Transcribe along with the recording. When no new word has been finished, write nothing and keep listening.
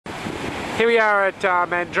Here we are at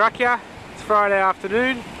Mandruckia. It's Friday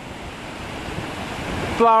afternoon.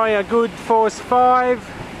 Blowing a good force 5.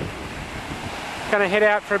 Going to head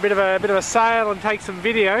out for a bit of a sail and take some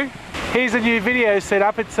video. Here's a new video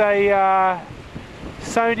setup. It's a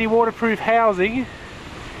Sony waterproof housing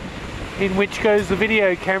in which goes the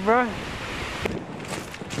video camera.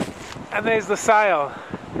 And there's the sail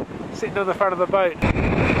sitting on the front of the boat.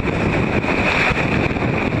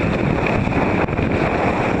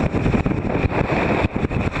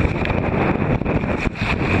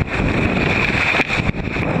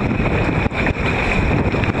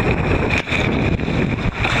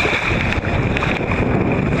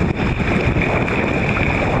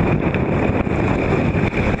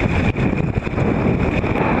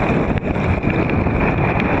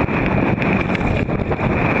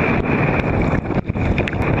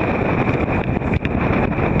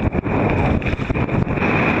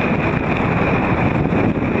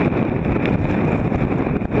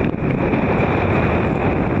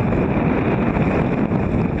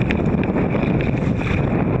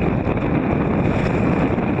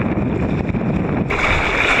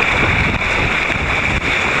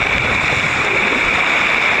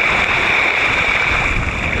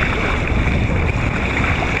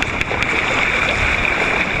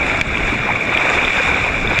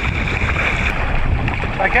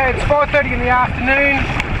 Okay, it's 4:30 in the afternoon,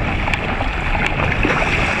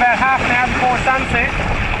 about half an hour before sunset.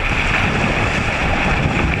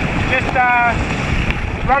 Just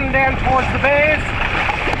running down towards the Bears,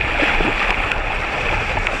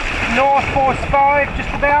 north force 5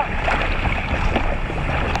 just about.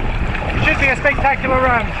 Should be a spectacular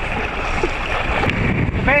run.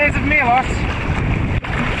 The Bears of Milos,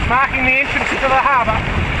 marking the entrance to the harbour.